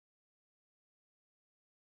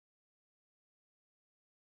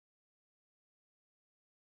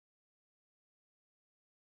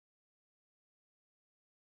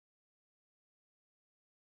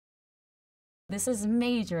This is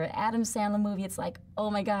major, Adam Sandler movie. It's like, oh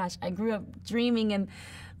my gosh, I grew up dreaming and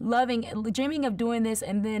dreaming of doing this,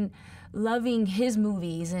 and then loving his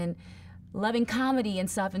movies and loving comedy and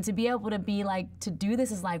stuff, and to be able to be like, to do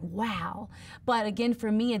this is like, wow. But again, for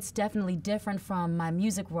me, it's definitely different from my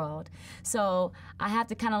music world. So I have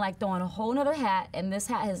to kind of like throw on a whole nother hat, and this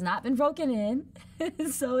hat has not been broken in.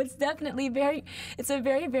 So it's definitely it's a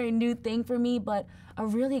very, very new thing for me, but a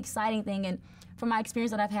really exciting thing. And from my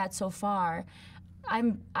experience that I've had so far,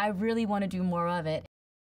 I really want to do more of it.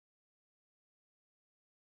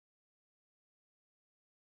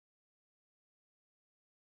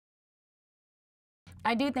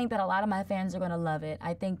 I do think that a lot of my fans are going to love it.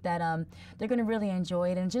 I think that they're going to really enjoy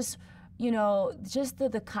it, and just, you know, just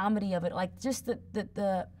the comedy of it, like just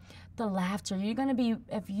the laughter. You're going to be,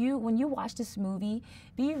 when you watch this movie,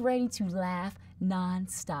 be ready to laugh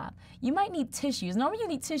non-stop. You might need tissues. Normally you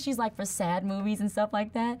need tissues like for sad movies and stuff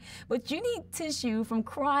like that, but you need tissue from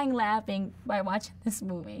crying, laughing by watching this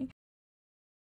movie.